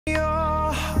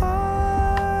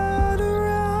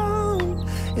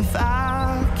if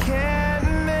I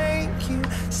can't make you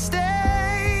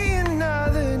stay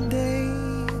another day.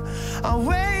 I'll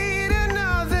wait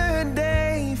another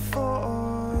day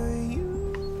for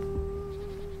you.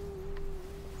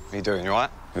 How you doing? You all right?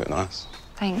 You look nice.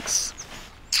 Thanks.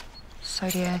 So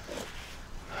do you.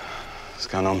 What's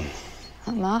going on?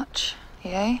 Not much.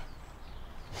 You?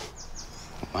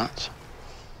 Not much.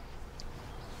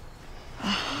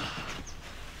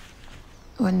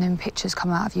 When them pictures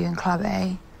come out of you and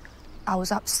Chloe, I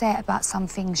was upset about some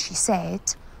things she said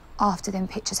after them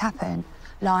pictures happened.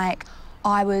 Like,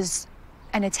 I was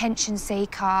an attention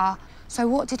seeker. So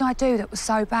what did I do that was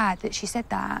so bad that she said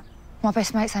that? My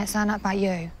best mate saying that about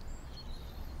you.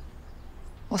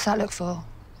 What's that look for?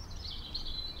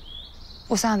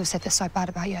 What's Amber said that's so bad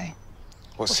about you?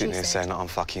 What's sitting here saying that I'm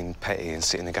fucking petty and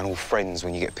sitting there going all friends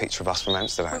when you get a picture of us from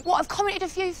Amsterdam? What, I've commented a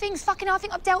few things. Fucking I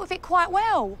think I've dealt with it quite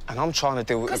well. And I'm trying to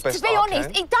deal with it the best I can. To be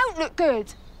honest, it don't look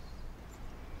good.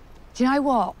 Do you know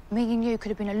what? Me and you could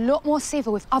have been a lot more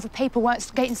civil if other people weren't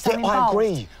getting so involved. I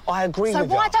agree. I agree with you.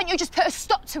 So why don't you just put a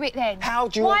stop to it then? How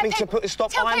do you want me to put a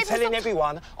stop? I'm telling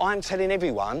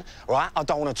everyone, right, I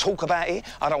don't want to talk about it.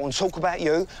 I don't want to talk about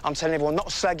you. I'm telling everyone not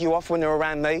to slag you off when they're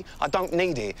around me. I don't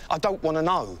need it. I don't want to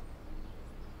know.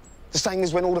 The same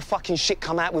as when all the fucking shit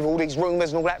come out with all these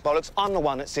rumours and all that bollocks. I'm the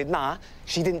one that said, nah,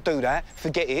 she didn't do that.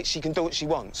 Forget it. She can do what she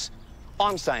wants.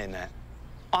 I'm saying that.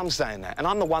 I'm saying that. And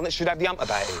I'm the one that should have the ump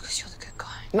about it. Because you're the good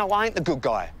guy. No, I ain't the good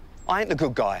guy. I ain't the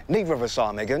good guy. Neither of us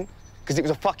are, Megan. Because it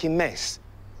was a fucking mess.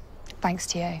 Thanks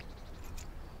to you.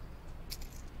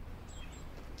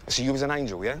 So you was an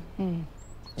angel, yeah?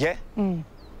 Yeah?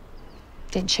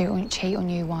 Didn't cheat on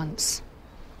you once.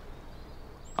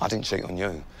 I didn't cheat on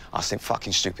you. I sent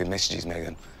fucking stupid messages,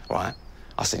 Megan, right?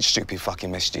 I sent stupid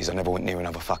fucking messages. I never went near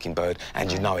another fucking bird,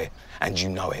 and you know it. And you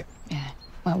know it. Yeah.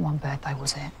 Well, one birthday,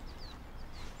 was it?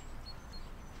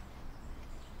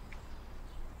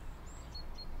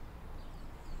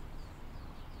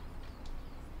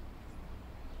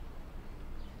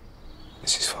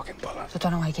 This is fucking bollocks. I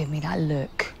don't know why you give me that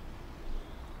look.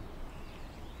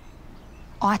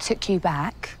 I took you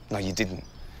back. No, you didn't.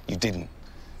 You didn't.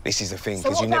 This is the thing, So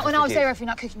because what you about never when forgive. I was there every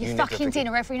night cooking you fucking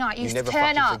dinner every night? You used to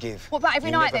turn up. Forgive. What about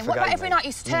every night then? What about every night you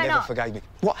used to turn up? You never forgave me.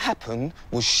 What happened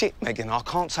was shit, Megan. I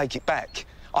can't take it back.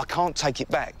 I can't take it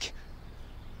back.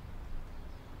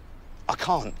 I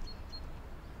can't.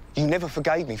 You never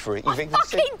forgave me for it. You've even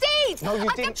said... did! No, you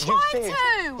didn't. You said...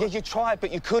 Yeah, you tried,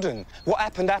 but you couldn't. What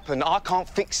happened, happened. I can't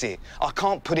fix it. I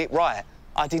can't put it right.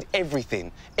 I did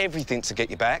everything to get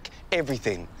you back,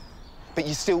 everything. But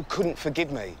you still couldn't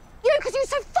forgive me. Yeah, because you were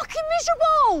so fucking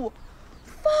miserable!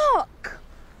 Fuck!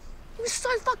 You were so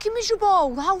fucking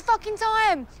miserable the whole fucking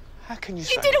time. How can you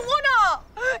say You didn't that?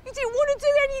 wanna! You didn't want to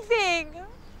do anything!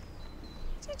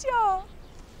 Did ya?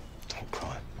 Don't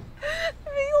cry.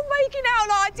 You're making out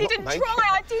like I didn't try.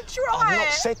 I did try. I've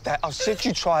not said that. I've said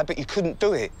you tried, but you couldn't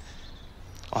do it.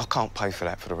 I can't pay for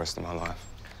that for the rest of my life.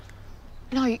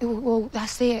 No, well,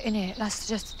 that's it, innit? That's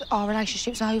just our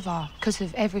relationship's over because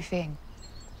of everything.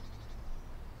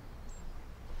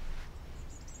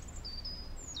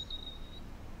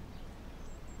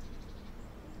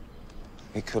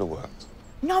 It could have worked.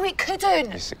 No, it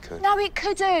couldn't. Yes, it could. No, it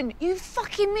couldn't. You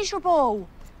fucking miserable.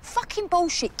 Fucking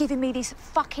bullshit giving me this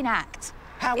fucking act.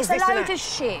 How it's is this a an load act? of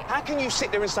shit. How can you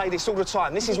sit there and say this all the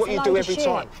time? This is It's what a you load do of every shit.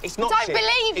 time. It's not I shit. don't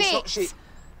believe it's it. Not shit.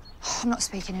 I'm not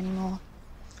speaking anymore.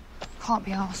 Can't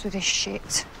be arsed with this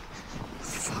shit.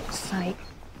 For fuck's sake.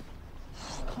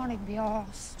 Can't even be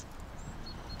arsed.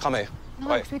 Come here. No,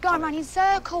 Wait, because we're going around in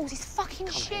circles. It's fucking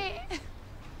shit.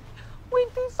 We'd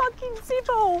be fucking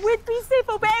civil. We'd be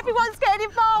civil, but everyone's getting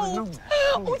involved.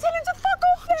 Oh, tell him to fuck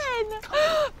off then.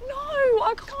 No,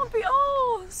 I can't be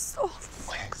arsed. Oh,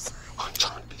 Wait, I'm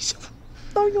trying to be civil.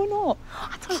 no, you're not.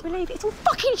 I don't believe it. It's all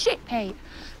fucking shit, Pete.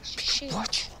 Shit. Why'd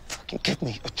you fucking give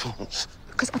me a chance?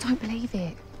 Because I don't believe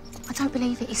it. I don't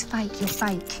believe it. It's fake. You're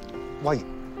fake. Wait.